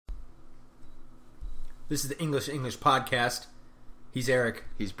This is the English podcast. He's Eric.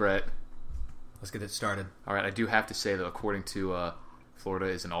 He's Brett. Let's get it started. All right, I do have to say, though, according to Florida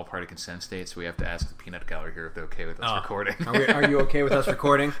is an all-party consent state, so we have to ask the peanut gallery here if they're okay with us recording. Are you okay with us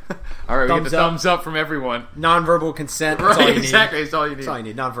recording? All right, we get the thumbs up from everyone. Non-verbal consent. That's all you need. Exactly. That's all you need. That's all you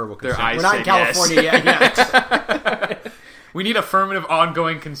need. Non-verbal consent. We're not in California yet. We need affirmative,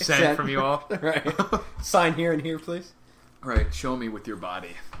 ongoing consent from you all. Right. Sign here and here, please. Right. Show me with your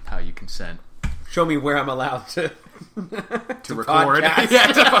body how you consent. Show me where I'm allowed to record.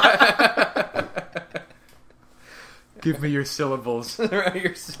 Yeah, give me your syllables. Right,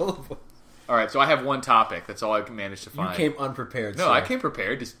 your syllables. All right, so I have one topic. That's all I can manage to find. You came unprepared. No, I came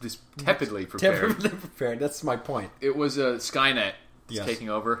prepared. Just tepidly prepared. Tepidly prepared. That's my point. It was Skynet taking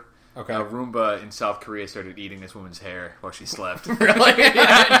over. Okay. A Roomba in South Korea started eating this woman's hair while she slept. Really?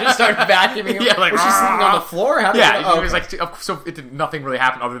 Yeah, just started vacuuming her. Yeah, like, was she sleeping on the floor? How did it was like, so it did nothing really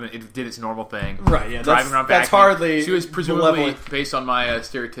happen other than it did its normal thing. Right, yeah. Driving around that's vacuuming. hardly She was presumably, malevolent. based on my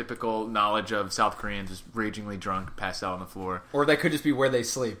stereotypical knowledge of South Koreans, was ragingly drunk, passed out on the floor. Or that could just be where they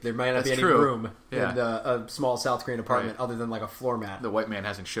sleep. There might not be any room in a small South Korean apartment other than like a floor mat. The white man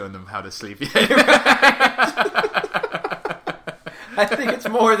hasn't shown them how to sleep yet. I think it's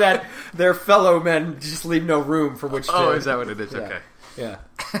more that their fellow men just leave no room for which to... Oh, is that what it is? Yeah. Okay. Yeah.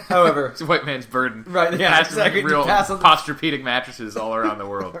 However... It's a white man's burden. Right, yeah, exactly. Real posturepedic mattresses all around the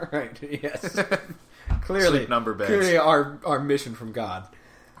world. Right, yes. Clearly. Sleep number beds. Clearly our mission from God.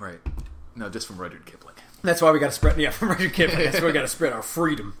 Right. No, just from Rudyard Kipling. That's why we got to spread... Yeah, from Rudyard Kipling. That's why we got to spread our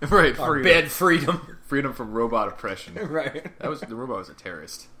freedom. Right, our bed freedom. Freedom from robot oppression. Right. The robot was a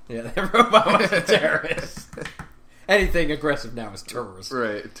terrorist. Yeah, the robot was a terrorist. Anything aggressive now is terrorism.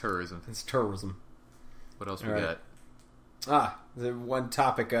 Right, terrorism. It's terrorism. What else we got? The one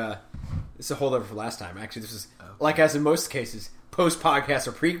topic, this is a holdover for last time. Actually, this is, like as in most cases, post-podcast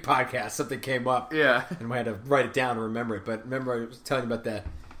or pre-podcast, something came up. Yeah. And we had to write it down to remember it. But remember I was telling you about the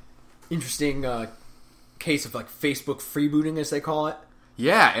interesting case of like Facebook freebooting, as they call it?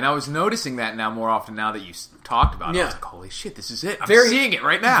 Yeah, and I was noticing that now more often now that you talked about it. Yeah. I was like, holy shit, this is it. I'm seeing it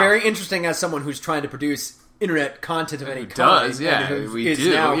right now. Very interesting as someone who's trying to produce internet content of any kind. Does, yeah. And We is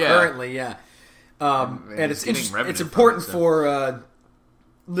do, now yeah. currently, yeah. And it's important for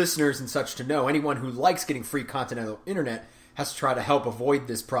listeners and such to know. Anyone who likes getting free content on the internet has to try to help avoid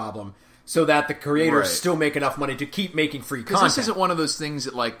this problem so that the creators still make enough money to keep making free content. Because this isn't one of those things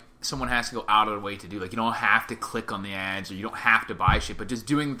that like someone has to go out of their way to do. Like you don't have to click on the ads or you don't have to buy shit, but just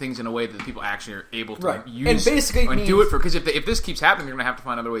doing things in a way that the people actually are able to use and basically do it for. Because if this keeps happening, they're going to have to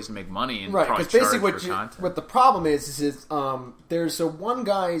find other ways to make money and probably charge for content. What the problem is there's one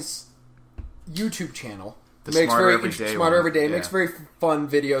guy's YouTube channel. Smarter Every Day. Makes very fun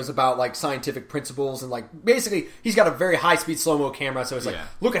videos about like scientific principles and like basically he's got a very high speed slow mo camera, so it's like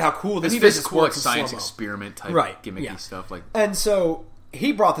look at how cool this physics works in science slow-mo. Experiment type gimmicky stuff like. And so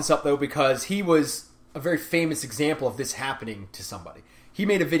he brought this up though because he was a very famous example of this happening to somebody. He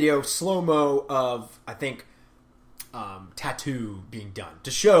made a video slow mo of I think tattoo being done to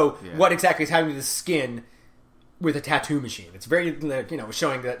show what exactly is happening to the skin with a tattoo machine. It's very,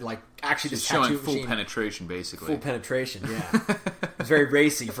 showing that, like, actually this tattoo full machine... penetration, basically. Full penetration, yeah. It's very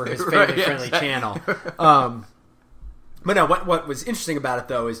racy for his family-friendly channel. But no, what was interesting about it,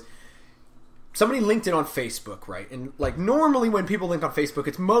 though, is somebody linked it on Facebook, right? And, like, normally when people link on Facebook,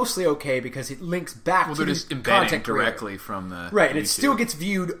 it's mostly okay because it links back to the content creator. Well, they're just embedding directly from the Right, and YouTube. it still gets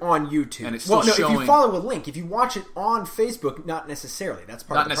viewed on YouTube. And it's still showing... if you follow a link, if you watch it on Facebook, not necessarily. That's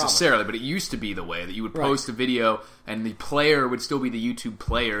part of the problem. Not necessarily, but it used to be the way that you would post a video and the player would still be the YouTube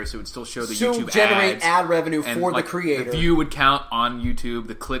player, so it would still show the YouTube ads. Generate ad revenue for the creator. The view would count on YouTube,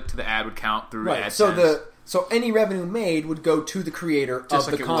 the click to the ad would count through AdSense. So any revenue made would go to the creator of the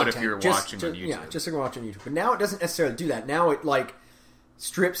content. Just like it would if you're watching on YouTube. Yeah, just like you're watching on YouTube. But now it doesn't necessarily do that. Now it like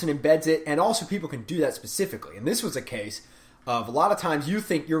strips and embeds it, and also people can do that specifically. And this was a case of a lot of times you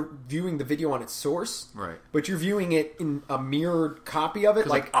think you're viewing the video on its source, right? But you're viewing it in a mirrored copy of it,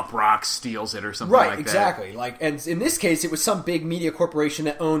 like Uproxx steals it or something like that. Right, exactly. Like, and in this case, it was some big media corporation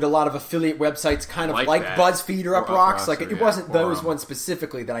that owned a lot of affiliate websites, kind of like BuzzFeed or Uproxx. Like, it wasn't those ones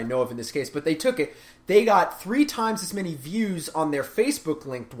specifically that I know of in this case, but they took it. They got 3 times as many views on their Facebook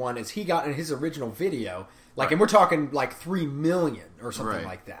linked one as he got in his original video. Like, and we're talking like 3 million or something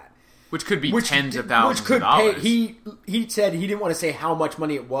like that. Which could be tens of thousands of dollars. He said he didn't want to say how much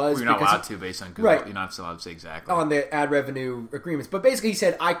money it was. Well, you're not allowed to based on Google. Right. You're not allowed to say exactly. On the ad revenue agreements. But basically he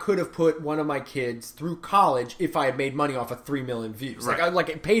said, I could have put one of my kids through college if I had made money off of 3 million views. Right. Like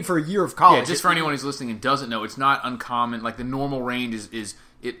it paid for a year of college. Yeah, just for anyone who's listening and doesn't know, it's not uncommon. Like the normal range is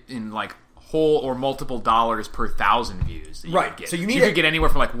it in like whole or multiple dollars per 1,000 views that you would get. So you could get anywhere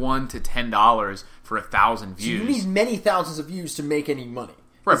from like $1 to $10 for 1,000 views. So you need many thousands of views to make any money.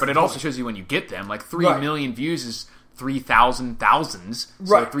 Right, but it also shows you when you get them. Like 3 million views is 3,000 thousands.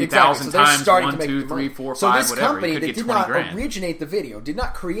 So right, 3,000 exactly. times 1, 2, 3, 4, 5, so this whatever. company You could that get did 20 not grand. originate the video, did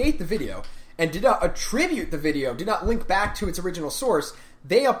not create the video, and did not attribute the video, did not link back to its original source.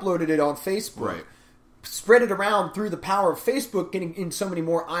 They uploaded it on Facebook. Right. Spread it around through the power of Facebook, getting in so many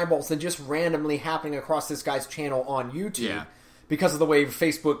more eyeballs than just randomly happening across this guy's channel on YouTube because of the way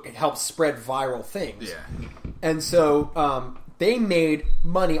Facebook helps spread viral things. Yeah. And so they made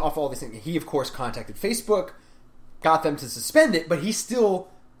money off all these things. He, of course, contacted Facebook, got them to suspend it, but he still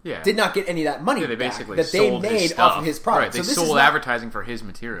did not get any of that money they back basically that they sold made his off of his product. Right, they so sold advertising for his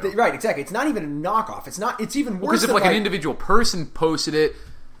material. Right, exactly. It's not even a knockoff. It's even worse because if than like an individual person posted it,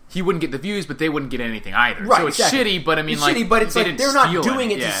 he wouldn't get the views, but they wouldn't get anything either. Right, so it's exactly. shitty, but I mean, it's like, shitty, but it's they like they're not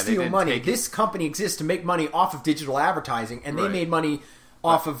doing it to Yeah, steal money. This company exists to make money off of digital advertising, and they made money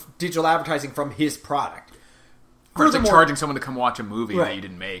off of digital advertising from his product. It's like charging someone to come watch a movie that you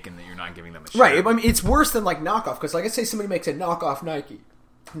didn't make, and that you're not giving them a share. Right. I mean, it's worse than like knockoff, because like I say, somebody makes a knockoff Nike.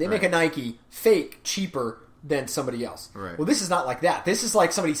 They make a Nike fake, cheaper than somebody else. Right. Well, this is not like that. This is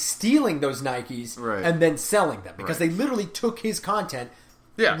like somebody stealing those Nikes and then selling them, because they literally took his content.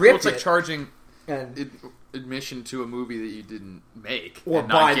 Yeah, ripped it's like it, charging and admission to a movie that you didn't make, or and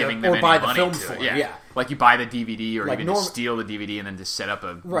not buy giving the, them or any buy the money film to for it. it. Yeah. Like you buy the DVD, or like even just steal the DVD and then just set up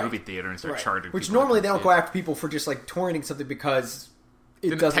a movie theater and start charging. Which people normally they don't go after people for just like torrenting something because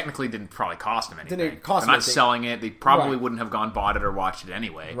it technically didn't probably cost them anything. Didn't cost They're them not anything. selling it. They probably wouldn't have gone bought it or watched it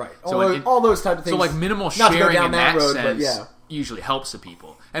anyway. Right. So all those type of things. So like minimal not to go sharing down in that that road, sense but usually helps the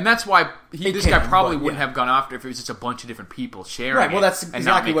people. And that's why this guy probably wouldn't have gone after if it was just a bunch of different people sharing Right, well, that's it and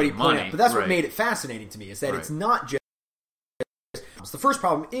exactly not what he making pointed money. out. But that's what made it fascinating to me, is that it's not just... The first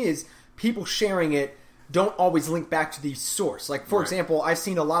problem is people sharing it don't always link back to the source. Like, for example, I've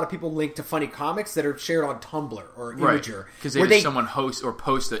seen a lot of people link to funny comics that are shared on Tumblr or Imager. Because someone hosts or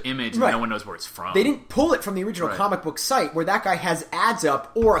posts the image and no one knows where it's from. They didn't pull it from the original comic book site where that guy has ads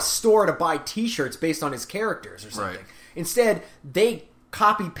up or a store to buy t-shirts based on his characters or something. Instead, they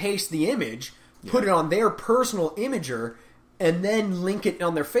copy-paste the image, put it on their personal Imager, and then link it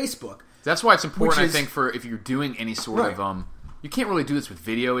on their Facebook. That's why it's important, I think, for if you're doing any sort of... you can't really do this with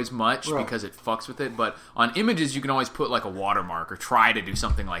video as much because it fucks with it, but on images you can always put like a watermark or try to do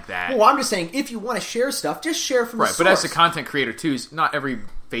something like that. Well, I'm just saying, if you want to share stuff, just share from the source. But as a content creator too, not every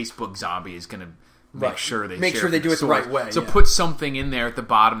Facebook zombie is going to make sure they do it the right way. So put something in there at the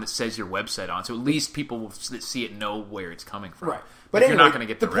bottom that says your website on, so at least people that see it know where it's coming from. Right. But anyway, you're not going to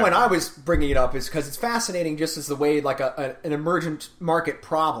get the point I was bringing it up is because it's fascinating just as the way like an emergent market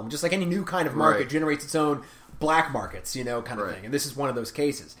problem, just like any new kind of market generates its own black markets, kind of thing. And this is one of those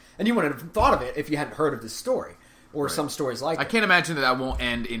cases. And you wouldn't have thought of it if you hadn't heard of this story or some stories like that. I can't imagine that won't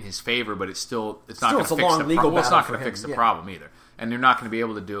end in his favor, but it's not going to fix the problem. It's not going to fix the problem either. And they're not going to be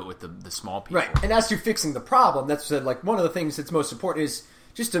able to do it with the small people. Right. And as to fixing the problem, that's like one of the things that's most important is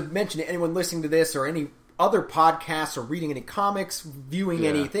just to mention to anyone listening to this or any other podcasts or reading any comics, viewing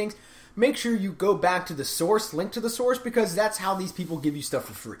any things, make sure you go back to the source, link to the source, because that's how these people give you stuff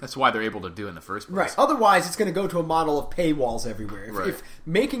for free. That's why they're able to do it in the first place. Right. Otherwise, it's going to go to a model of paywalls everywhere. If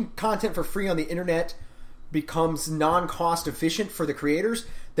making content for free on the internet becomes non-cost efficient for the creators,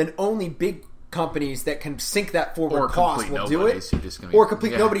 then only big companies that can sink that forward cost will do it. Or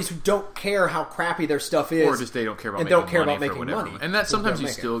complete nobodies who don't care how crappy their stuff is. Or just they don't care about making money. And that sometimes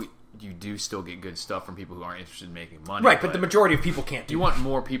you do still get good stuff from people who aren't interested in making money. Right, but the majority of people can't do You want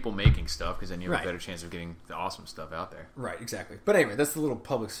more people making stuff because then you have a better chance of getting the awesome stuff out there. Right, exactly. But anyway, that's the little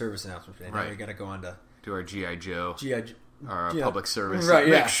public service announcement. Now we got to go on to our G.I. Joe. Our Yeah. public service. Right,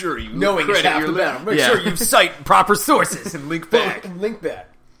 yeah. Make sure you knowing it's half the battle. Make sure you cite proper sources and link back. Link back.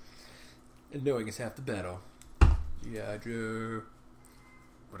 And knowing is half the battle. G.I. Joe.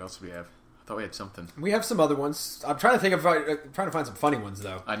 What else do we have? I thought we had something. We have some other ones. I'm trying to find some funny ones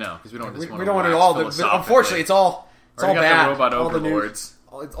though. I know because we don't. We don't want it all. Unfortunately, it's all bad. Robot overlords.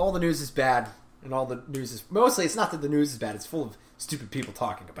 All the news is bad, and all the news is mostly. It's not that the news is bad. It's full of stupid people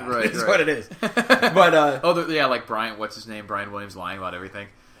talking about it. That's what it is. But like Brian. What's his name? Brian Williams lying about everything.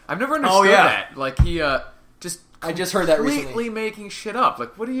 I've never understood that. Like he I just heard that recently. Completely making shit up.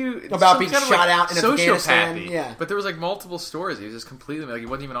 Like, what are you... About being shot out in Afghanistan. Yeah. But there was, multiple stories. He was just completely... Like, he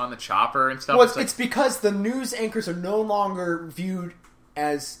wasn't even on the chopper and stuff. Well, it's because the news anchors are no longer viewed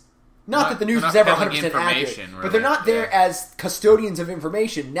as... Not that the news is ever 100% accurate. Really. But they're not there as custodians of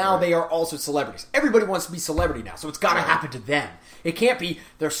information. Now they are also celebrities. Everybody wants to be celebrity now, so it's got to happen to them. It can't be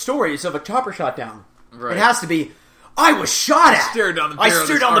their stories of a chopper shot down. Right. It has to be... I was shot at. I stared down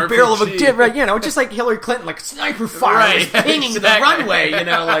the barrel of a gun. Right, just like Hillary Clinton, like sniper fire was pinging the runway.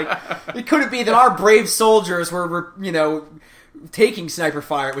 Like it couldn't be that our brave soldiers were taking sniper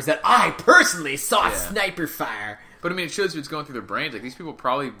fire. It was that I personally saw sniper fire. But I mean, it shows what's going through their brains. Like these people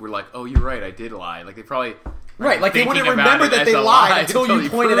probably were like, "Oh, you're right, I did lie." Like they probably. Right, like they wouldn't remember that they lied until you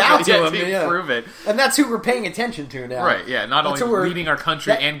pointed out to them. Yeah, prove it. And that's who we're paying attention to now. Right, yeah. Not only leading our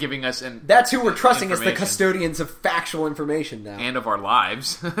country and giving us... That's who we're trusting as the custodians of factual information now. And of our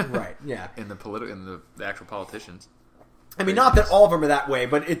lives. Right, yeah. In the actual politicians. I mean, not that all of them are that way,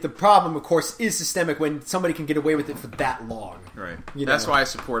 but the problem, of course, is systemic when somebody can get away with it for that long. Right. That's why I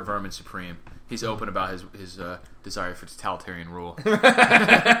support Vermin Supreme. He's open about his desire for totalitarian rule.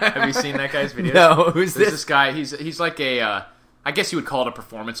 Have you seen that guy's videos? No, who's this? This guy, he's like a, I guess you would call it a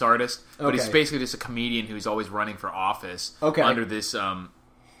performance artist, but he's basically just a comedian who's always running for office under this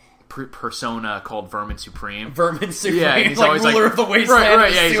persona called Vermin Supreme. Vermin Supreme, yeah, he's like always ruler of the wasteland.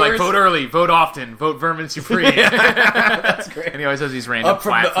 Right, yeah, he's like, vote early, vote often, vote Vermin Supreme. That's great. And he always has these random Up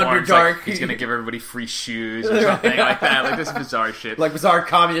from platforms, the Underdark. like he's going to give everybody free shoes or something like that. Like this bizarre shit. Like bizarre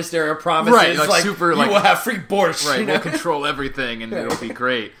communist era promises. Right, like super, you will have free borscht. Right, we'll control everything and it'll be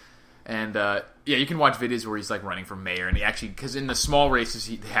great. And yeah, you can watch videos where he's like running for mayor, and he actually, because in the small races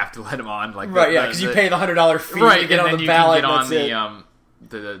they have to let him on, like because you pay the $100 fee to get on the ballot. Can get on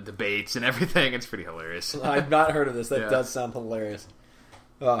the debates and everything. It's pretty hilarious. I've not heard of this. That does sound hilarious.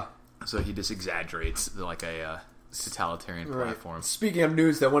 So he just exaggerates like a totalitarian platform. Speaking of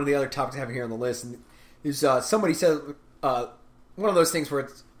news, though, one of the other topics I have here on the list is somebody said one of those things where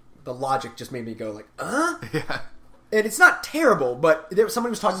the logic just made me go like, Yeah. And it's not terrible, but somebody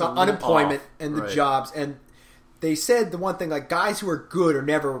was talking about unemployment and the jobs, and they said the one thing, like, guys who are good are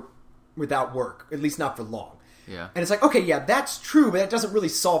never without work, at least not for long. Yeah. And it's like, okay, yeah, that's true, but that doesn't really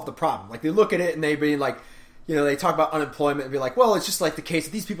solve the problem. Like, they look at it and they be like, they talk about unemployment and be like, well, it's just like the case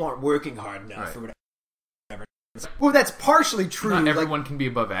that these people aren't working hard enough or whatever. Well, that's partially true. Not everyone can be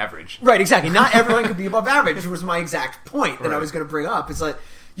above average. Right, exactly. Not everyone can be above average, which was my exact point that I was going to bring up. It's like,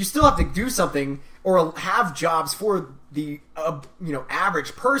 you still have to do something or have jobs for the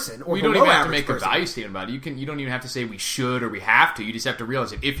average person or you don't even have to make a value statement about it. You don't even have to say we should or we have to. You just have to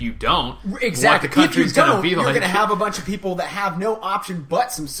realize that if you don't, what the country's going to be like. You're going to have a bunch of people that have no option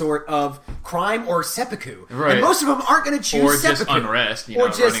but some sort of crime or seppuku. Right. And most of them aren't going to choose seppuku. Or just unrest,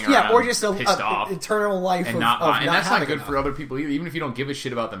 or just an eternal life and of not not and that's not good enough. For other people either. Even if you don't give a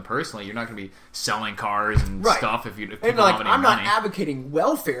shit about them personally, you're not going to be selling cars and stuff if people don't have any I'm money. not advocating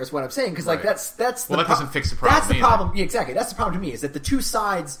welfare is what I'm saying, because like that's that doesn't fix the problem. That's the problem. Yeah, exactly. That's the problem to me, is that the two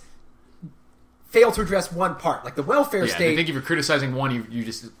sides fail to address one part. Like the welfare state. I think if you're criticizing one, you're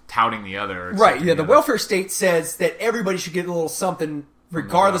just touting the other. Right. Yeah. The welfare state says that everybody should get a little something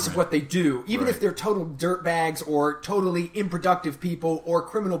regardless of what they do, even if they're total dirtbags or totally unproductive people or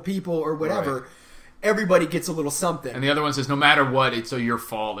criminal people or whatever. Right. Everybody gets a little something. And the other one says, no matter what, it's your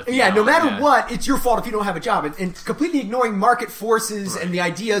fault. No matter what, it's your fault if you don't have a job. And completely ignoring market forces and the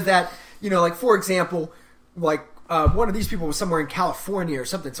idea that, like, for example, like, one of these people was somewhere in California or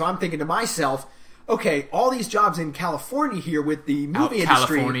something. So I'm thinking to myself, okay, all these jobs in California here with the movie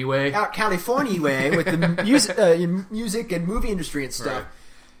industry. Out California way with the music and movie industry and stuff. Right.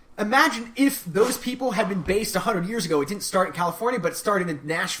 Imagine if those people had been based 100 years ago. It didn't start in California, but it started in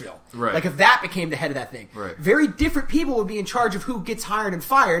Nashville. Right. Like if that became the head of that thing. Right. Very different people would be in charge of who gets hired and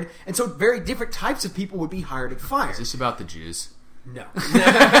fired, and so very different types of people would be hired and fired. Is this about the Jews? No.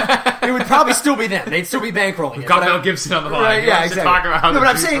 It would probably still be them. They'd still be bankrolling. We've got Mel Gibson on the line. Right, yeah, exactly. Talk about how but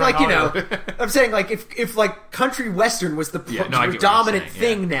I'm saying, like, I'm saying, like, if like country western was the predominant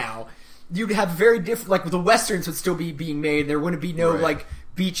thing now, you'd have very different, like, the westerns would still be being made. There wouldn't be no, like,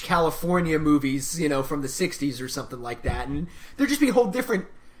 Beach California movies, from the 60s or something like that. And there'd just be whole different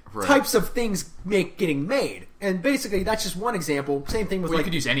types of things getting made. And basically, that's just one example. Same thing with, you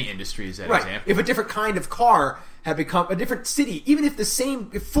could use any industry as that example. If a different kind of car had become a different city, even if the same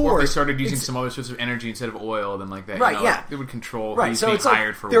Ford, or if they started using some other sorts of energy instead of oil, then like that, it would control who's being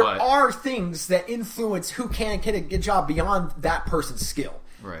hired for there what. There are things that influence who can get a good job beyond that person's skill.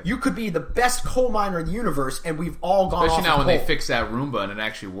 Right. You could be the best coal miner in the universe, and we've all gone Especially off now when coal. they fix that Roomba and it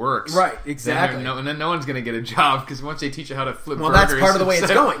actually works. Right, exactly. Then no one's going to get a job, because once they teach you how to flip burgers... Well, that's part of the way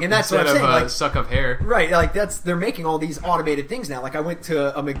it's going, and that's what I'm saying. Like, suck up hair. Right, like they're making all these automated things now. Like I went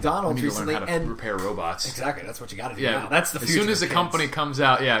to a McDonald's recently, learn how to repair robots. Exactly, that's what you got to do now. That's the future. As soon as the company comes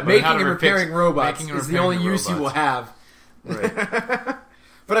out, making and repairing robots is the only use you will have. Right.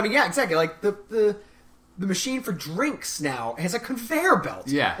 But I mean, yeah, exactly. Like the machine for drinks now has a conveyor belt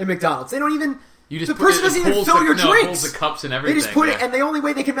in McDonald's. They don't even... You just the person doesn't even fill your drinks. Holds the cups and everything. They just put it, and the only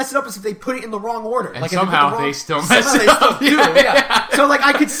way they can mess it up is if they put it in the wrong order. And somehow they still mess it up. Yeah. So, like,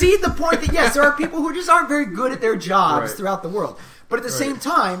 I could see the point that, yes, there are people who just aren't very good at their jobs throughout the world. But at the same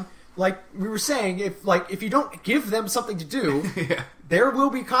time, like we were saying, if you don't give them something to do, there will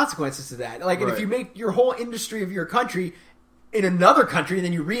be consequences to that. Like, and if you make your whole industry of your country in another country, and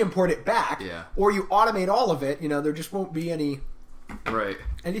then you re-import it back, or you automate all of it, there just won't be anything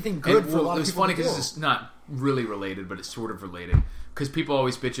good for a lot of people. It's funny because it's not really related, but it's sort of related. Because people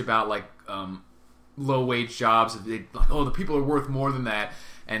always bitch about like low-wage jobs. The people are worth more than that.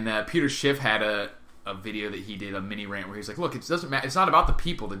 And Peter Schiff had a video that he did, a mini rant where he's like, look, it doesn't matter. It's not about the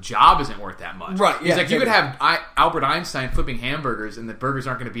people. The job isn't worth that much. Right. He's like, you could have Albert Einstein flipping hamburgers and the burgers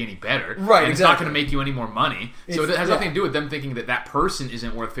aren't going to be any better. Right, and it's not going to make you any more money. So it has nothing to do with them thinking that person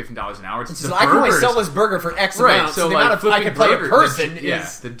isn't worth $15 an hour. It's the I can only sell this burger for X amount. So the amount of I can pay a person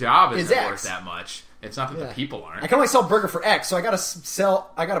the job isn't worth that much. It's not that the people aren't. I can only sell burger for X, so I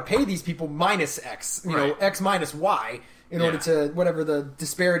got to pay these people minus X, X minus Y. In order to, whatever the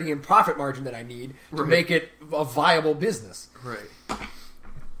disparity in profit margin that I need to make it a viable business. Right.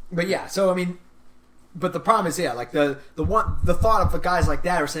 But yeah, so I mean, but the problem is, like the thought of the guys like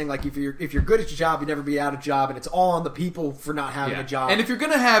that are saying, like, if you're good at your job, you never be out of job, and it's all on the people for not having a job. And if you're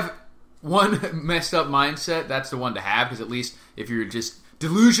gonna have one messed up mindset, that's the one to have, because at least if you're just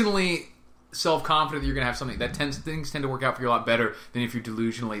delusionally self-confident that you're gonna have something, things tend to work out for you a lot better than if you're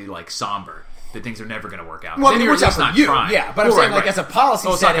delusionally like somber. That things are never going to work out. Well, you're just not trying. Yeah, but I'm saying, like, as a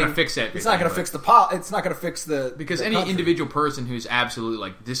policy setting, it's not going to fix it. It's not going to fix it's not going to fix the because any individual person who's absolutely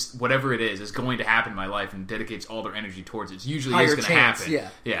like this, whatever it is going to happen in my life and dedicates all their energy towards it. It's usually is going to happen.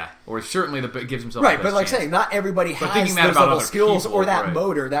 Yeah, or certainly gives himself right. The but like chance. saying, not everybody has those level skills or that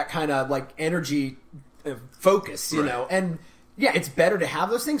motor, that kind of like energy focus, you know. And yeah, it's better to have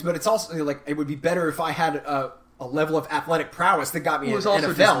those things, but it's also like it would be better if I had a level of athletic prowess that got me in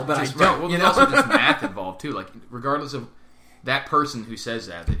NFL, but I don't. Well, there's also just math involved too. Like, regardless of that person who says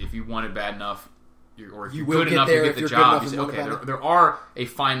that if you want it bad enough, or if you're good enough to get the job, you say, okay, there are a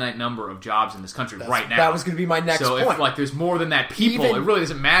finite number of jobs in this country right now. That was going to be my next point. So if like there's more than that people, it really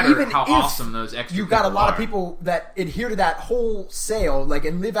doesn't matter how awesome those extra people are. You've got a lot of people that adhere to that wholesale, like,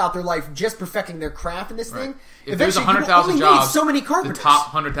 and live out their life just perfecting their craft in this thing. If there's 100,000 jobs, so many carpenters. The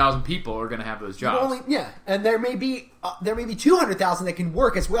top 100,000 people are going to have those jobs. And there may be 200,000 that can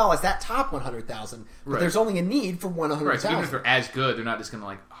work as well as that top 100,000. But there's only a need for 100,000. Right. So even if they're as good, they're not just going to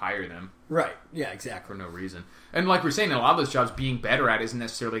like hire them. Right. Yeah. Exactly. For no reason. And like we're saying, a lot of those jobs being better at isn't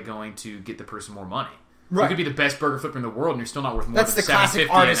necessarily going to get the person more money. Right. You could be the best burger flipper in the world, and you're still not worth more than $7.50 an hour. That's the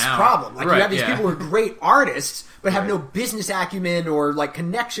classic artist problem. Like, you have these people who are great artists, but have no business acumen or like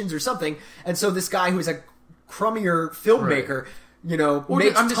connections or something. And so this guy who's a crummier filmmaker,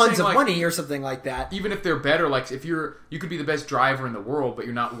 makes tons of money or something like that. Even if they're better, like if you could be the best driver in the world, but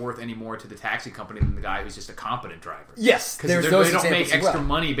you're not worth any more to the taxi company than the guy who's just a competent driver. Yes, because they don't make extra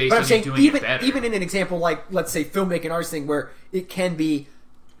money based on you doing it better. Even in an example like, let's say, filmmaking artist thing, where it can be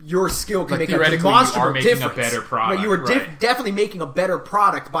your skill can like make a demonstrable difference. You are making a better product. Right, you are definitely making a better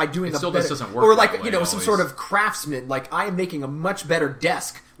product by doing still better. Doesn't work or like some sort of craftsman. Like, I am making a much better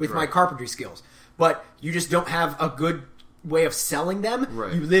desk with my carpentry skills, but you just don't have a good way of selling them.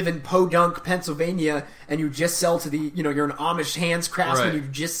 Right. You live in Podunk, Pennsylvania, and you just sell to the you're an Amish hands craftsman. Right. You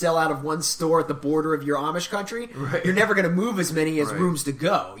just sell out of one store at the border of your Amish country. Right. You're never going to move as many as rooms to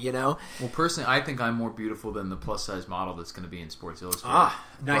go. Well, personally, I think I'm more beautiful than the plus size model that's going to be in Sports Illustrated.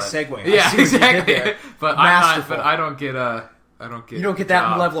 Nice segue. Yeah, exactly. But I don't get you don't get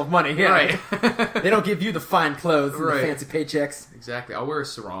that level of money. Yeah. Right. They don't give you the fine clothes and the fancy paychecks. Exactly. I'll wear a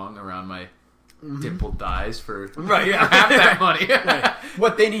sarong around my dimpled thighs for half that money. Right.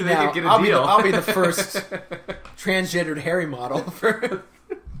 What they need now, I'll be the first transgendered hairy model for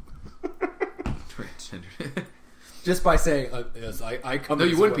transgendered. Just by saying, yes, I come. No,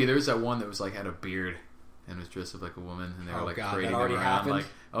 you wouldn't be. There was that one that was like had a beard and was dressed up like a woman, and they were like parading them around. Happened. Like,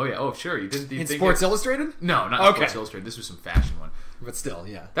 oh yeah, oh sure, you didn't think Sports Illustrated? No, not Sports Illustrated. This was some fashion one. But still,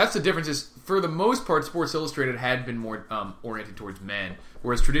 yeah. That's the difference. Is for the most part, Sports Illustrated had been more oriented towards men,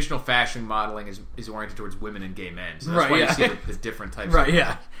 whereas traditional fashion modeling is oriented towards women and gay men. So that's why you see the different types. Right.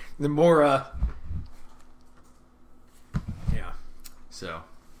 Yeah. The more. Yeah. So.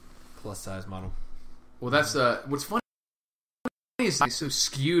 Plus size model. Well, that's what's funny is it's so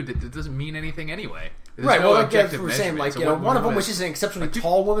skewed that it doesn't mean anything anyway. Right. Well, like we were saying, like one of them was just an exceptionally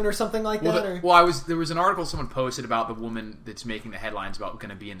tall woman or something like that. There was an article someone posted about the woman that's making the headlines about going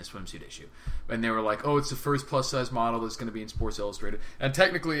to be in the swimsuit issue, and they were like, "Oh, it's the first plus size model that's going to be in Sports Illustrated," and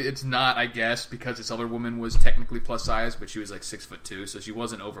technically it's not, I guess, because this other woman was technically plus size, but she was like 6'2", so she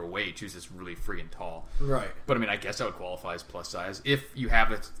wasn't overweight. She was just really freaking tall. Right. But I mean, I guess that would qualify as plus size if you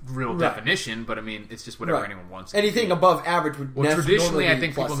have a real definition. But I mean, it's just whatever anyone wants. Anything above average would. Well, traditionally, I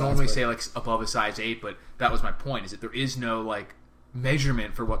think people normally say like above a size 8, but that was my point. Is that there is no like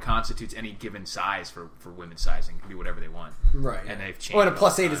measurement for what constitutes any given size for women's sizing. It can be whatever they want. Right. And they've changed. Well, and a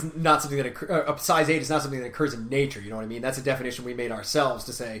plus 8 is not something that a size 8 is not something that occurs in nature. You know what I mean? That's a definition we made ourselves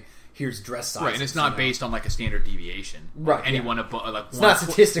to say. Here's dress size, right? And it's not based on like a standard deviation, right? Anyone above, like it's not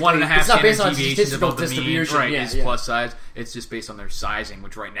statistically. 1.5 it's not based on deviations above the mean, right? Yeah, is plus size. It's just based on their sizing,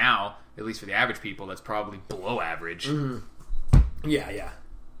 which right now, at least for the average people, that's probably below average. Mm-hmm. Yeah.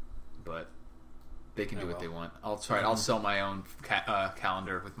 But they can do what they want. I'll try. Mm-hmm. I'll sell my own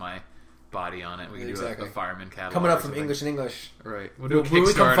calendar with my body on it. We can do a fireman catalog. Coming up from English in English. Right. We'll do a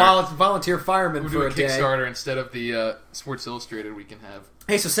Kickstarter. Volunteer fireman for a day. Kickstarter instead of the Sports Illustrated we can have.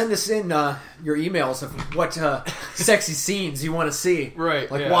 Hey, so send us in your emails of what sexy scenes you want to see. Right.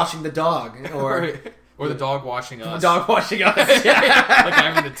 Like washing the dog. Or or the dog washing us. The dog washing us. Yeah. Like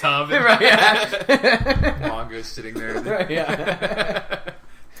I'm in the tub. And right, yeah. Mongo's sitting there. Right, yeah.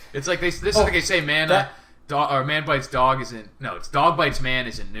 It's like this is like they say, man... man bites dog isn't... No, it's dog bites man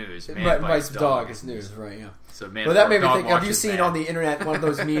isn't news. Man bites dog is news, right, yeah. So man, well, that made me think, have you seen on the internet one of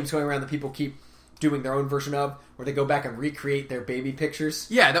those memes going around that people keep doing their own version of, where they go back and recreate their baby pictures?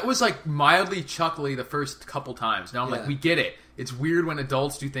 Yeah, that was like mildly chuckly the first couple times. Now I'm like, we get it. It's weird when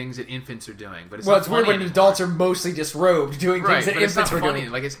adults do things that infants are doing. But it's weird when adults are mostly disrobed doing things that infants are doing.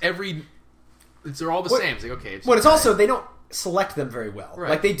 Like, they're all the same. It's like, okay. It's also, they don't select them very well. Right.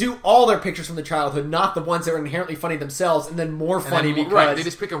 Like, they do all their pictures from their childhood, not the ones that are inherently funny themselves, and then more funny because... Right, they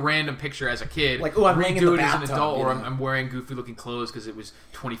just pick a random picture as a kid, like, oh, I'm laying in the bathtub, as an adult, or I'm wearing goofy-looking clothes because it was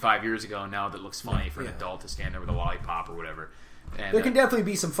 25 years ago, and now that looks funny for an adult to stand there with a lollipop or whatever. And, there can definitely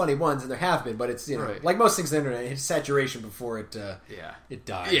be some funny ones, and there have been, but it's, like most things on the internet, it's saturation before it dies.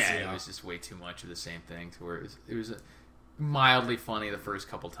 Yeah, it was just way too much of the same thing, to where it was mildly funny the first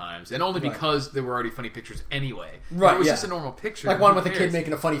couple times, and only because there were already funny pictures anyway. Right, it was just a normal picture, like one with a kid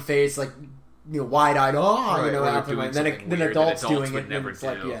making a funny face, like wide-eyed, and then adults doing it. Never do.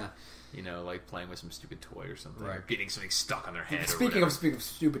 Like, like playing with some stupid toy or something, or getting something stuck on their head. Speaking of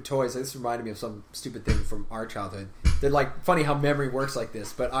stupid toys, this reminded me of some stupid thing from our childhood. They're like funny how memory works like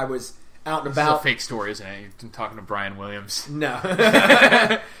this. But I was out and about. It's a fake story, isn't it? You're talking to Brian Williams. No.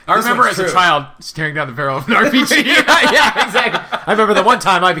 I remember as a child staring down the barrel of an RPG. Yeah, exactly. I remember the one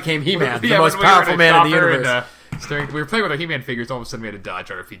time I became He-Man, the most powerful man in the universe. We were playing with our He-Man figures, all of a sudden we had to dodge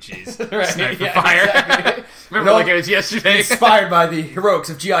RPGs. Right, Sniper fire. Exactly. Remember like it was yesterday? Inspired by the heroics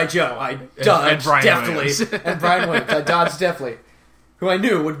of G.I. Joe, I dodged deftly. And Brian Williams. I dodged deftly. Who I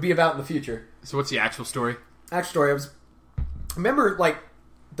knew would be about in the future. So what's the actual story? I remember, like,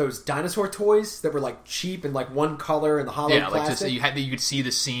 those dinosaur toys that were like cheap and like one color and the hollow plastic. Yeah, like you could see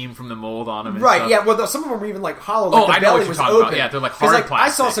the seam from the mold on them. And right? Stuff. Yeah. Well, some of them were even like hollow. Like the belly was open. About. Yeah, they're like hard plastic. I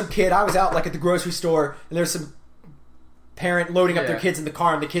saw some kid. I was out like at the grocery store, and there's some parent loading up their kids in the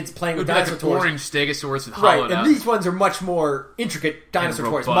car, and the kids playing with dinosaur toys. Orange stegosaurus with hollowed out. And these ones are much more intricate dinosaur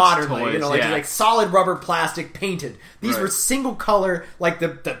toys, modernly. Like solid rubber plastic painted. These were single color, like the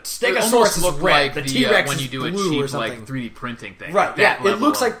stegosaurus is red, like the T-Rex when you do a cheap like 3D printing thing. Right? Yeah, it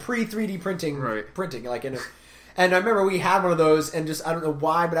looks like pre-3D printing. Like and I remember we had one of those, and just I don't know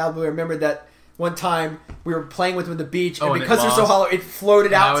why, but I remember that. One time we were playing with them at the beach, and because they're so hollow, it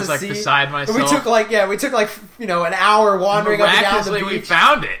floated out to sea. I was beside myself. And we took an hour wandering up and down the beach. We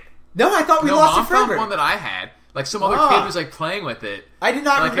found it. No, I thought we lost it forever. Found one that I had. Like some other kid was like playing with it. I did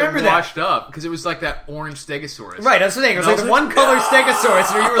not remember that. Washed up because it was like that orange stegosaurus. Right, that's the thing. It was like the one color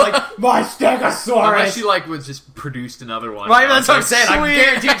stegosaurus, and you were like, my stegosaurus. Unless she was just produced another one. Right, that's what I'm saying. I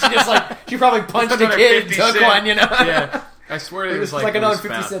guarantee she probably punched a kid and took one. Yeah. I swear it was like another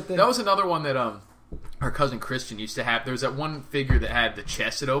 50 cent thing. That was another one that our cousin Christian used to have. There was that one figure that had the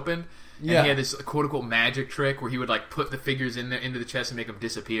chest that opened. And he had this quote-unquote magic trick where he would like put the figures into the chest and make them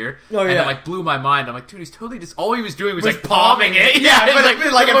disappear. Oh, yeah. And it like blew my mind. I'm like, dude, he's totally just... All he was doing was like palming it. Yeah, it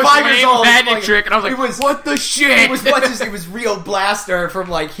was like a 5 years old magic trick. And I was like, what the shit? It was real Blaster from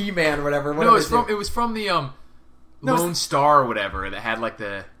like He-Man or whatever. No, it was from the Lone Star or whatever that had like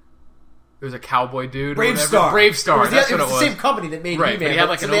the... It was a cowboy dude. Brave Star. That's what it was. It was the same company that made He-Man. But he had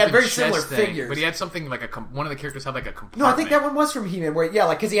like they had very similar figures. But he had something like one of the characters had like a compartment. No, I think that one was from He-Man. Where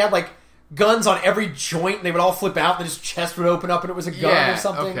because he had like guns on every joint, and they would all flip out, and then his chest would open up, and it was a gun or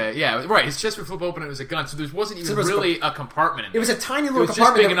something. Okay, yeah, right. His chest would flip open, and it was a gun. So there wasn't even really a compartment in there. It was a tiny little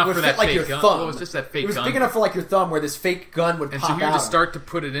compartment that would fit like your thumb. Well, it was just that fake gun. It was big enough for like your thumb, where this fake gun would pop out. And so he would just start to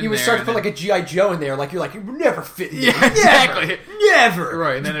put it in there. He would start to put like a G.I. Joe in there, like you're like, it would never fit in there. Yeah, exactly. Never.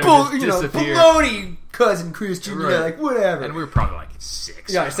 Right, and then it would just disappear. Baloney, cousin Christian, right. Like, whatever. And we were probably like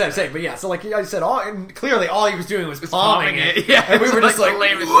 6. Yeah, I said, but yeah, so like I said, and clearly all he was doing was palming it. Yeah, and we were just like,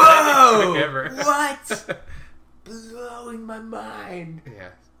 whoa, what? Blowing my mind. Yeah.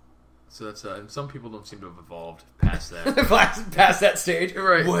 So that's some people don't seem to have evolved past that. past that stage.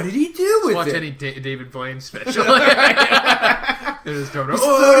 Right. What did he do with it? Watch any David Blaine special. They're just going,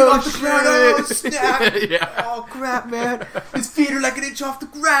 off the ground. Oh, snap. Yeah. Oh, crap, man. His feet are like an inch off the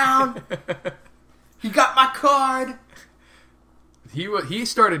ground. He got my card. He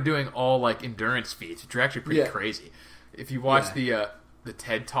started doing all like endurance feats, which are actually pretty crazy. If you watch the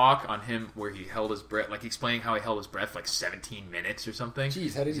TED Talk on him where he held his breath, like explaining how he held his breath for like 17 minutes or something.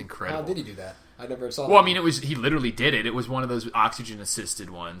 Jeez, incredible. How did he do that? I never saw that. Well, I mean, he literally did it. It was one of those oxygen-assisted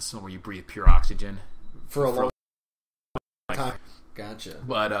ones where you breathe pure oxygen. For a long time. Gotcha.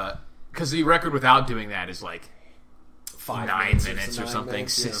 But, because the record without doing that is like 9 minutes or something,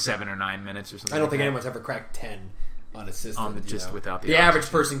 7 or 9 minutes or something. I don't think anyone's ever cracked 10 unassisted. Without the average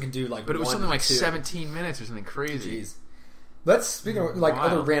person can do like, but it was something like 17 minutes or something crazy. Jeez. Let's speak of like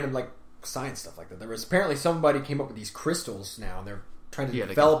other random like science stuff like that. There was apparently somebody came up with these crystals now, and they're trying to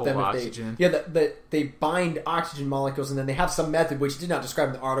develop them. Oxygen. They bind oxygen molecules, and then they have some method which did not describe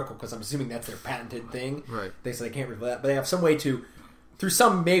in the article because I'm assuming that's their patented thing. Right. They said they can't reveal that, but they have some way to, through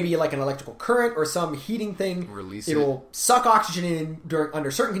some maybe like an electrical current or some heating thing, release it'll suck oxygen in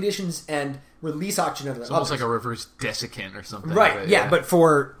under certain conditions and release oxygen under others. It's almost like a reverse desiccant or something. Right. But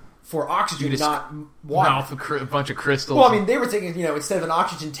for oxygen, not water. Mouth a bunch of crystals. Well, I mean, they were thinking, instead of an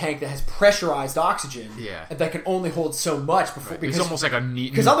oxygen tank that has pressurized oxygen, that can only hold so much before. Right. It's almost like a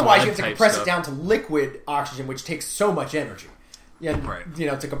neat. Because otherwise, you have to compress it down to liquid oxygen, which takes so much energy. Yeah, right.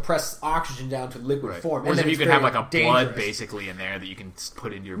 To compress oxygen down to liquid form. Or then you could have like a blood basically in there that you can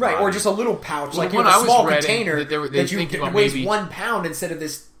put into your body. Or just a little pouch, like a small container that weighs 1 pound instead of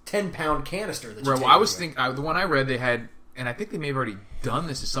this 10-pound canister. That I was thinking the one I read they had. And I think they may have already done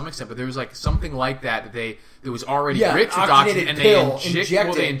this to some extent, but there was like something like that was already rich with oxygen, and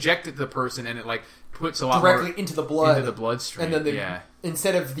they injected the person, and it like puts a lot directly more into the blood, into the bloodstream, and then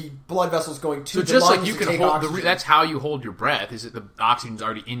instead of the blood vessels going to so the just lungs like you can hold that's how you hold your breath is that the oxygen's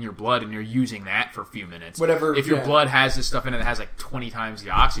already in your blood, and you're using that for a few minutes. Whatever. If your blood has this stuff in it that has like 20 times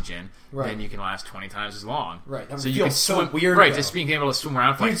the oxygen, then you can last 20 times as long. Right. So you can swim weird. Right. Just being able to swim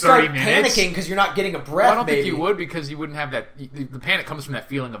around for like 30 minutes. You'd start panicking because you're not getting a breath. Well, I don't think you would because you wouldn't have that. The panic comes from that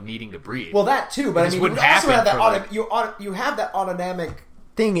feeling of needing to breathe. Well, that too, but I mean, you also have that you have that autonomic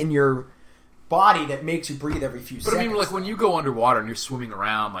thing in your body that makes you breathe every few seconds. But I mean, like when you go underwater and you're swimming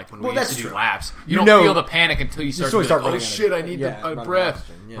around, like when we used to do laps, you don't feel the panic until you start to oh shit, I need my breath.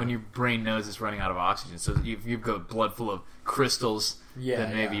 When your brain knows it's running out of oxygen. So if you've got blood full of crystals,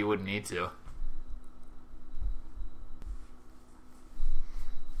 then maybe you wouldn't need to.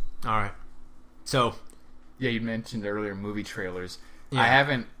 All right. So, you mentioned earlier movie trailers.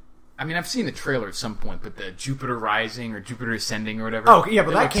 Yeah. I've seen the trailer at some point, but the Jupiter Rising or Jupiter Ascending or whatever. Oh, yeah,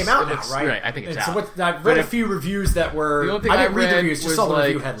 but that came out now, right? Right, I think it's out. So I've read a few reviews that were... The only thing I didn't read the reviews, just saw the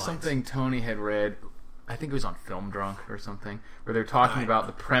review headlines. Something Tony had read, I think it was on Film Drunk or something, where they're talking about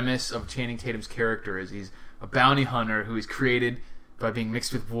the premise of Channing Tatum's character is he's a bounty hunter who is created by being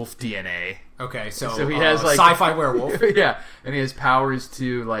mixed with wolf DNA. Okay, so he has like sci-fi werewolf. Yeah, and he has powers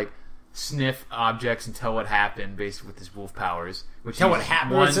to like sniff objects and tell what happened based with his wolf powers. Tell what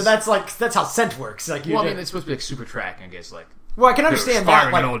happened. So that's how scent works. Like it's supposed to be like super tracking, I guess. Like, well, I can understand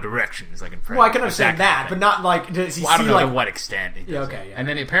that. Like, in all directions, like in I can understand that, but not like does he see I don't know like to what extent. Yeah. And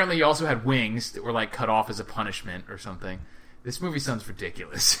then apparently he also had wings that were like cut off as a punishment or something. This movie sounds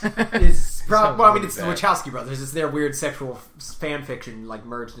ridiculous. It's the Wachowski brothers. It's their weird sexual fan fiction like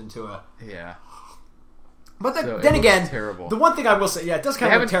merged into a But then again, terrible. The one thing I will say, it does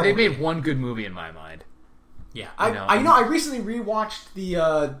kind of look terrible. They made one good movie in my mind. Yeah, I recently rewatched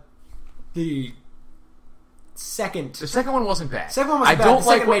the second. The second one wasn't bad. I don't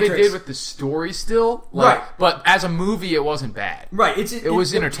like what they did with the story still. Right, but as a movie, it wasn't bad. Right, it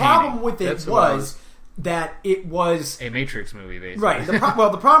was entertaining. The problem with it was that it was a Matrix movie, basically. Right. The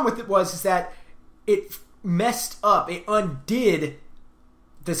problem with it was that it messed up. It undid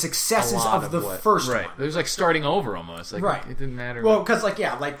the successes of the first one. Right. It was like starting over almost. Like, right. It didn't matter. Well, because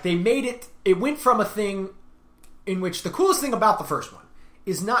they made it. It went from a thing in which the coolest thing about the first one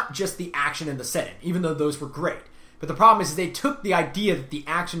is not just the action and the setting, even though those were great. But the problem is they took the idea that the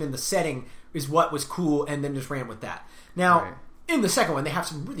action and the setting is what was cool and then just ran with that. Now, in the second one, they have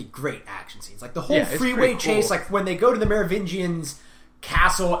some really great action scenes. Like the whole freeway chase, like when they go to the Merovingians'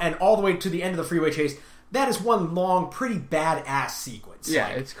 castle and all the way to the end of the freeway chase, that is one long, pretty badass sequence. Yeah,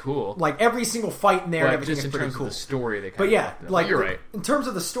 like, it's cool. Like every single fight in there and everything is pretty cool. Just in terms of the story, they kind of like you're right. In terms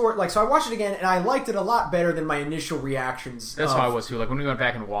of the story, like so I watched it again and I liked it a lot better than my initial reactions. That's how I was too. Like when we went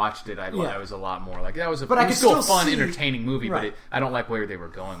back and watched it, I was a lot more like that was still a fun, entertaining movie, but I don't like where they were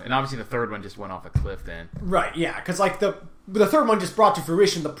going. And obviously the third one just went off a cliff then. Right, yeah, because like the third one just brought to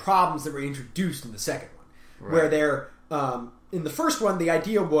fruition the problems that were introduced in the second one, where they're in the first one the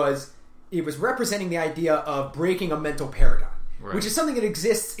idea was. It was representing the idea of breaking a mental paradigm, which is something that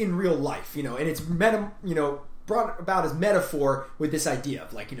exists in real life, and it's brought about as metaphor with this idea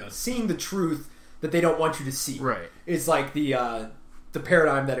of like seeing the truth that they don't want you to see. Right, is like the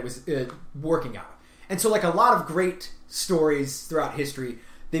paradigm that it was working out. And so, like a lot of great stories throughout history,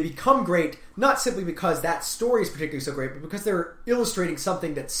 they become great not simply because that story is particularly so great, but because they're illustrating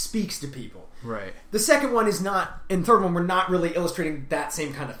something that speaks to people. Right. The second one is not, and third one, we're not really illustrating that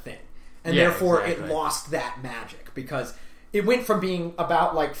same kind of thing. And therefore it lost that magic because it went from being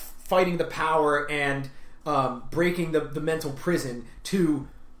about like fighting the power and breaking the mental prison to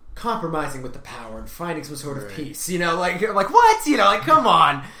compromising with the power and finding some sort of peace. Like what? Like come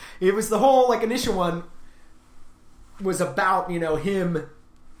on. It was the whole like initial one was about, him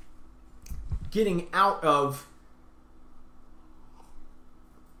getting out of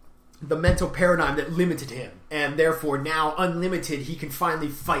the mental paradigm that limited him, and therefore now unlimited, he can finally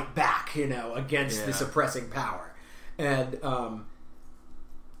fight back, against this oppressing power. And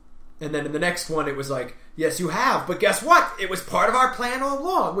then in the next one, it was like, yes, you have, but guess what? It was part of our plan all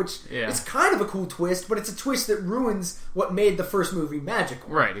along, which is kind of a cool twist, but it's a twist that ruins what made the first movie magical.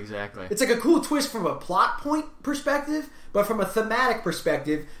 Right, exactly. It's like a cool twist from a plot point perspective, but from a thematic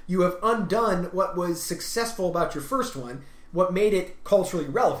perspective, you have undone what was successful about your first one, what made it culturally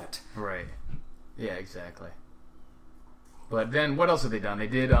relevant. Right. Yeah, exactly. But then, what else have they done? They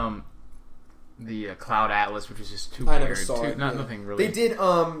did the Cloud Atlas, which was just too weird. I never saw it. Nothing really. They did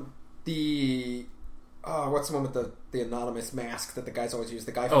the what's the one with the anonymous mask that the guys always use?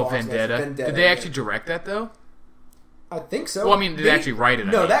 The guy from Vendetta. Did they actually direct that though? I think so. Well, I mean, did they actually write it?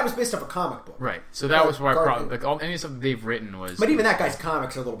 No, that was based off a comic book. Right. So that was why any stuff they've written was. But even that guy's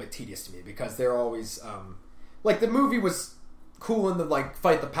comics are a little bit tedious to me because they're always like the movie was cool in the like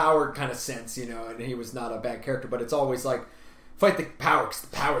fight the power kind of sense, and he was not a bad character, but it's always like fight the power because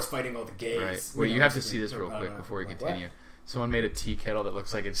the power's fighting all the gays. Right. Well, you have to see this real quick before we continue. What? Someone made a tea kettle that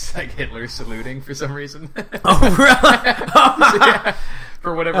looks like it's like Hitler saluting for some reason. Oh, really?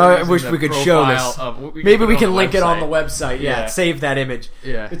 For whatever reason. I wish we could show this. Maybe we can link it on the website. Yeah, save that image.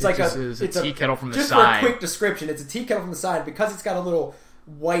 Yeah, it's like it's a tea kettle from the just side. Just for a quick description, it's a tea kettle from the side because it's got a little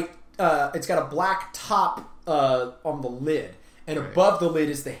white. It's got a black top on the lid. And above the lid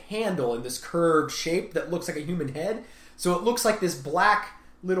is the handle in this curved shape that looks like a human head. So it looks like this black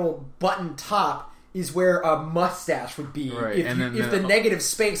little button top is where a mustache would be if the negative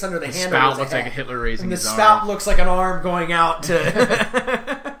space under the handle spout looks like a Hitler raising his arm. And the spout looks like an arm going out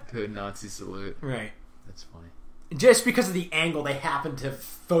to a Nazi salute. Right. That's funny. Just because of the angle they happened to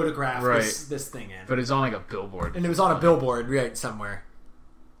photograph this thing in. But it's on like a billboard. And it was on a billboard somewhere.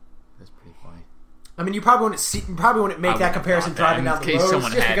 That's pretty funny. I mean, you probably wouldn't make that comparison driving down the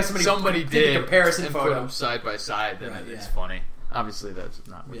road. Because somebody did a comparison and photo. Put them side by side. Then it's funny. Obviously, that's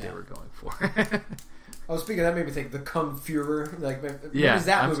not what they were going for. Oh, speaking of that, made me think the Kung Fuhrer. Like, when is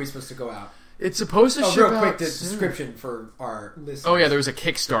that movie supposed to go out? It's supposed to ship real out. Quick description for our listeners. Oh yeah, there was a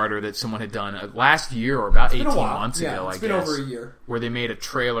Kickstarter that someone had done last year or about 18 months ago. It's been over a year. Where they made a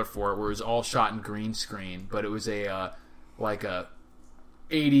trailer for it, where it was all shot in green screen, but it was a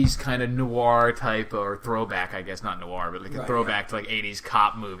 80s kind of noir type or throwback, I guess, not noir, but like a throwback to like 80s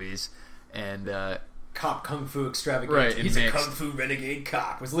cop movies and cop kung fu extravaganza. Right, he's a kung fu renegade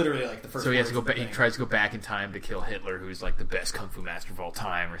cop. Was literally like the first. So he has to go back. He tries to go back in time to kill Hitler, who's like the best kung fu master of all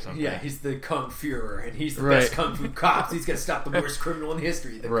time, or something. Yeah, he's the Kung Fuhrer, and he's the best kung fu cop. So he's going to stop the worst criminal in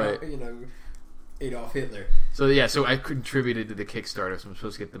history. Adolf Hitler. So so I contributed to the Kickstarter. So I'm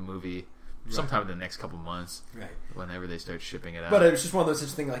supposed to get the movie sometime in the next couple months, whenever they start shipping it out. But it was just one of those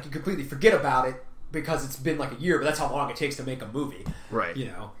things like you completely forget about it because it's been like a year. But that's how long it takes to make a movie, right?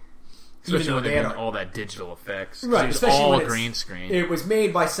 Especially when they had all that digital effects. Right. It's all green screen. It was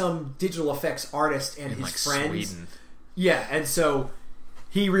made by some digital effects artist and his friends. Sweden. Yeah, and so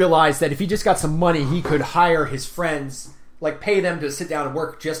he realized that if he just got some money, he could hire his friends, like pay them to sit down and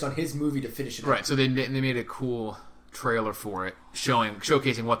work just on his movie to finish it. Right, so they made a cool trailer for it,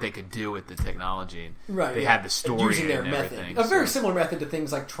 showcasing what they could do with the technology. Right. They had the story using their and method, everything. A very similar method to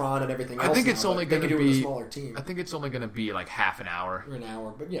things like Tron and everything else. I think it's only going to be with a smaller team. I think it's only going to be like half an hour. Or an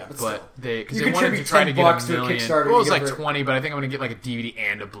hour, but still. But they wanted to try to get $1 million. Well, it was like 20, but I think I'm going to get like a DVD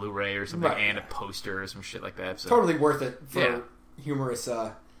and a Blu-ray or something, and a poster or some shit like that. So. Totally worth it for humorous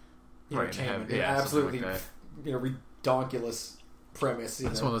entertainment. Absolutely, redonkulous premise.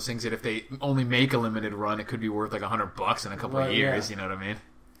 That's one of those things that if they only make a limited run, it could be worth like $100 in a couple of years. You know what I mean?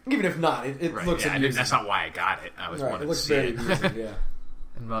 Even if not, it looks amusing. That's not why I got it. I was wanted to see it. Amusing, yeah.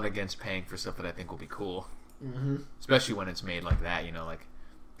 I'm not against paying for stuff that I think will be cool, especially when it's made like that. Like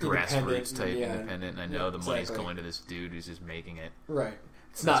grassroots type, independent. And I know the money's going to this dude who's just making it. Right.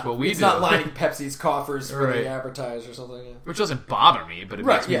 It's not lining Pepsi's coffers for the advertise or something. Yeah. Which doesn't bother me, but it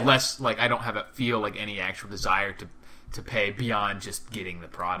makes me less like I don't feel like any actual desire to pay beyond just getting the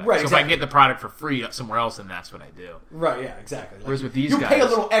product. Right, so if I can get the product for free somewhere else, then that's what I do. Right, yeah, exactly. Whereas with these guys... You pay a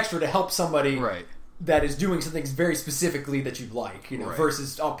little extra to help somebody that is doing something very specifically that you like,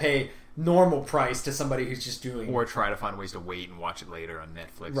 versus I'll pay normal price to somebody who's just doing... Or try to find ways to wait and watch it later on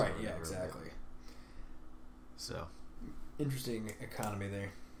Netflix. Right, yeah, exactly. So... Interesting economy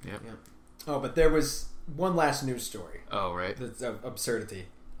there. Yep. Oh, but there was one last news story. Oh, right. That's absurdity.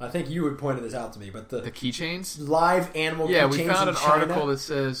 I think you had pointed this out to me, but the keychains? Live animal keychains. Yeah, we found an article that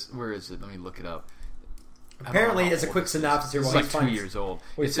says, where is it? Let me look it up. Apparently, as a quick synopsis here, it's like 2 years old.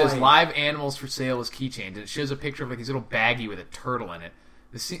 It says live animals for sale as keychains, and it shows a picture of like these little baggie with a turtle in it.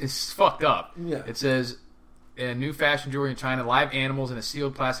 This is fucked up. Yeah. It says, in new fashion jewelry in China, live animals in a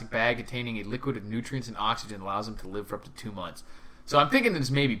sealed plastic bag containing a liquid of nutrients and oxygen allows them to live for up to 2 months. So I'm thinking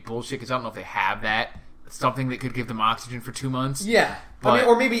this may be bullshit because I don't know if they have that. Something that could give them oxygen for 2 months. Yeah.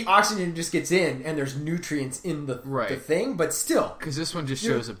 Or maybe oxygen just gets in and there's nutrients in the thing, but still. Because this one just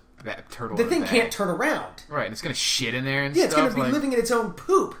shows a turtle. The thing can't turn around. Right, and it's going to shit in there and stuff. Yeah, it's going to be living in its own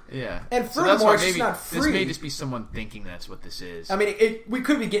poop. Yeah. And furthermore, it's just not free. This may just be someone thinking that's what this is. I mean, we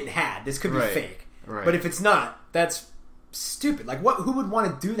could be getting had. This could be fake. Right. But if it's not, that's stupid. Like, who would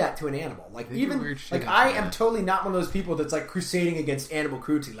want to do that to an animal? Like, I am totally not one of those people that's like crusading against animal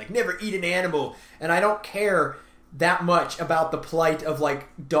cruelty. Like, never eat an animal. And I don't care that much about the plight of like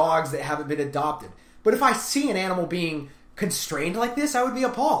dogs that haven't been adopted. But if I see an animal being constrained like this, I would be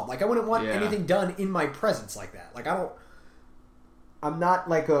appalled. Like, I wouldn't want anything done in my presence like that. Like, I'm not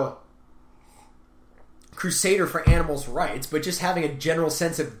like a crusader for animals' rights, but just having a general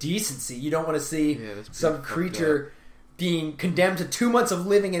sense of decency. You don't want to see some creature being condemned to 2 months of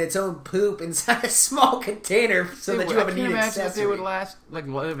living in its own poop inside a small container so that you have a neat accessory. That they would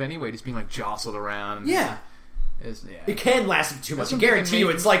live anyway, just being like jostled around. It can last 2 months. I guarantee you,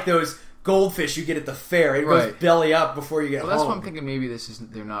 it's like those goldfish you get at the fair. It goes belly up before you get home. That's what I'm thinking. Maybe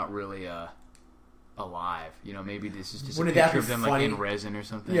they're not really alive. Maybe this is just a picture of them like in resin or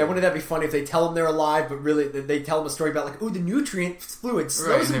something. Yeah, wouldn't that be funny if they tell them they're alive, but really they tell them a story about like, the nutrient fluid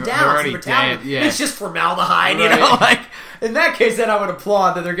slows them down. They're dead. Yeah. It's just formaldehyde, Like, in that case, then I would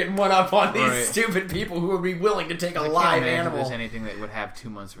applaud that they're getting one up on these stupid people who would be willing to take a live animal. If there's anything that would have 2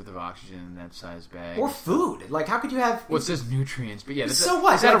 months worth of oxygen in that size bag or food. Like, how could you have? Well, it says nutrients, but so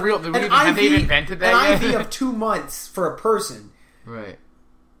what? Is that a real? Have they invented that yet? An IV of 2 months for a person, right?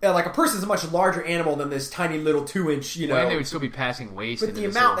 Like, a person's a much larger animal than this tiny little 2-inch, Well, and they would still be passing waste. But the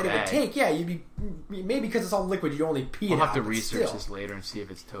amount that it would take, you'd be maybe because it's all liquid, you only pee it out. We'll have to research this later and see if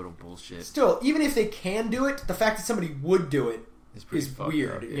it's total bullshit. Still, even if they can do it, the fact that somebody would do it is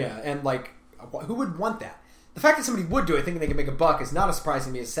weird. Up, and like, who would want that? The fact that somebody would do it, thinking they can make a buck, is not as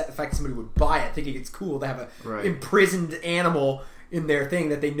surprising to me as the fact that somebody would buy it, thinking it's cool to have a imprisoned animal in their thing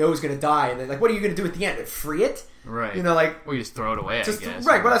that they know is going to die, and they're like, what are you going to do at the end? Free it? Right. Like, well, you just throw it away. I guess.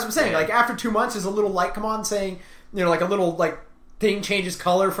 Right. Well, that's what I'm saying. Like, after 2 months, there's a little light come on saying, like a little like thing changes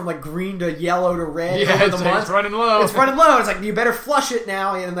color from like green to yellow to red. Yeah, it's running low. It's running low. It's like, you better flush it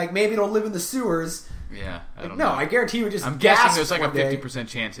now, and like maybe it'll live in the sewers. Yeah, I don't know. I guarantee you, I'm guessing there's like a 50%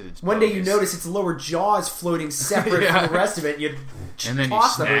 chance that it's one day you notice its lower jaw is floating separate from the rest of it. And then you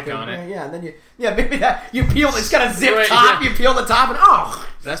snack on it. Yeah, and then maybe that you peel. It's got a zip top. You peel the top, and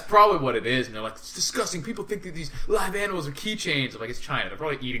that's probably what it is. And they're like, it's disgusting. People think that these live animals are keychains. I'm like, it's China. They're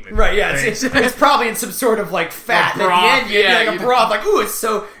probably eating them. Right? Yeah, it's probably in some sort of like fat. Like broth, at the end, like a broth. Like,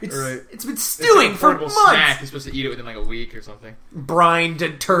 it's been stewing for months. Snack. You're supposed to eat it within like a week or something. Brined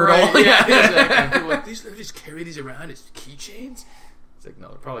turtle. Right, yeah, exactly. And people are like, they just carry these around as keychains. It's like, no,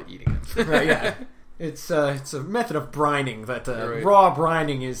 they're probably eating them. Right? Yeah. It's a method of brining that raw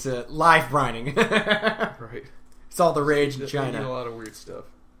brining is live brining. Right. It's all the rage in China. They eat a lot of weird stuff.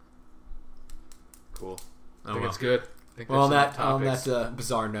 Cool. I think it's good. On that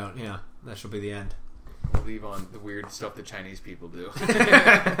bizarre note, that shall be the end. We'll leave on the weird stuff that Chinese people do.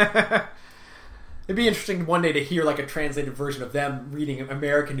 It'd be interesting one day to hear like a translated version of them reading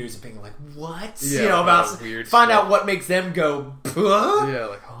American news and being like, "What?" Yeah, about weird find stuff. out what makes them go, "Huh?" Yeah,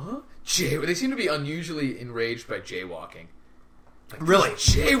 like, huh? They seem to be unusually enraged by jaywalking. Like, really?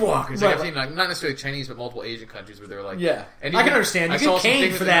 Jaywalkers. Like, I've seen, like, not necessarily Chinese, but multiple Asian countries where they're like... Yeah. And I can understand. You get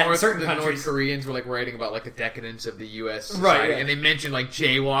caned for that in certain countries. The North Koreans were, like, writing about, like, the decadence of the U.S. society. Right, yeah. And they mentioned, like,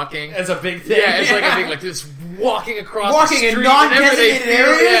 jaywalking. As a big thing. Yeah, it's like a big, like, this walking across the street. Walking in non-designated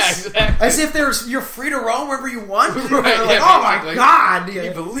areas? Yeah, exactly. As if you're free to roam wherever you want? Right, like, oh my God! Can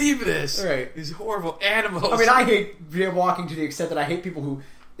you believe this? Right. These horrible animals. I mean, I hate jaywalking to the extent that I hate people who...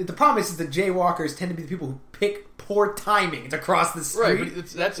 The problem is that jaywalkers tend to be the people who pick poor timing to cross the street. Right, but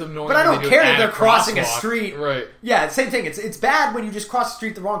that's annoying. But I don't care that they're crossing a street. Right. Yeah, same thing. It's bad when you just cross the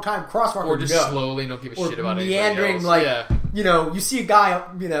street the wrong time, crosswalk, or just slowly, don't give a shit about meandering, anybody else. like, you see a guy,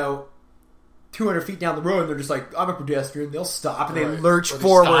 200 feet down the road, and they're just like, I'm a pedestrian. They'll stop, and they lurch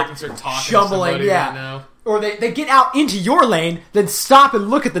forward, shumbling, Or they get out into your lane, then stop and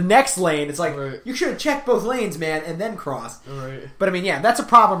look at the next lane. It's like, you should have checked both lanes, man, and then crossed. Right. But I mean, yeah, that's a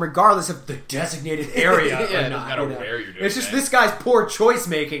problem regardless of the designated area. Yeah, it doesn't matter where you're doing It's just this guy's poor choice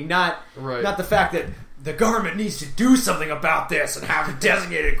making, not the fact that the government needs to do something about this and have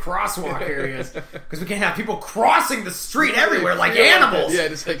designated crosswalk areas, because we can't have people crossing the street everywhere like animals. Yeah,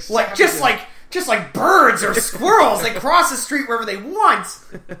 just like birds or squirrels. They cross the street wherever they want.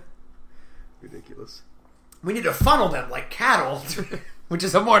 Ridiculous. We need to funnel them like cattle, which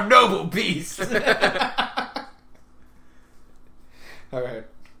is a more noble beast. All right.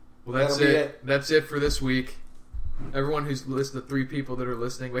 Well, that's it. That's it for this week. Everyone who's listened, the 3 people that are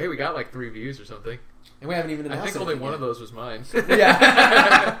listening, hey, we got like 3 views or something. And we haven't even announced it. I think only one of those was mine.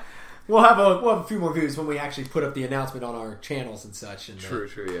 Yeah. We'll have a few more views when we actually put up the announcement on our channels and such. And, true,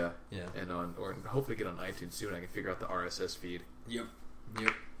 yeah. And hopefully get on iTunes soon. I can figure out the RSS feed. Yep. All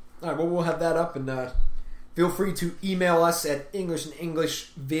right, well, we'll have that up, and feel free to email us at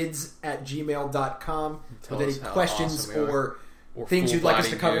englishandenglishvids@gmail.com with any questions or things you'd like us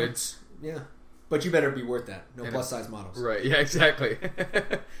to cover. Goods. Yeah. But you better be worth that. No plus-size models. Right, yeah, exactly.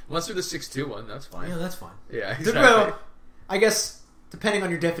 Unless they're the 6'2" one, that's fine. Yeah, that's fine. Yeah, exactly. Well, I guess, depending on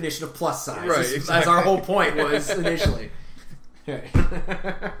your definition of plus size, right, exactly. As our whole point was initially. All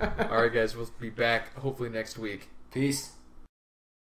right, guys, we'll be back hopefully next week. Peace.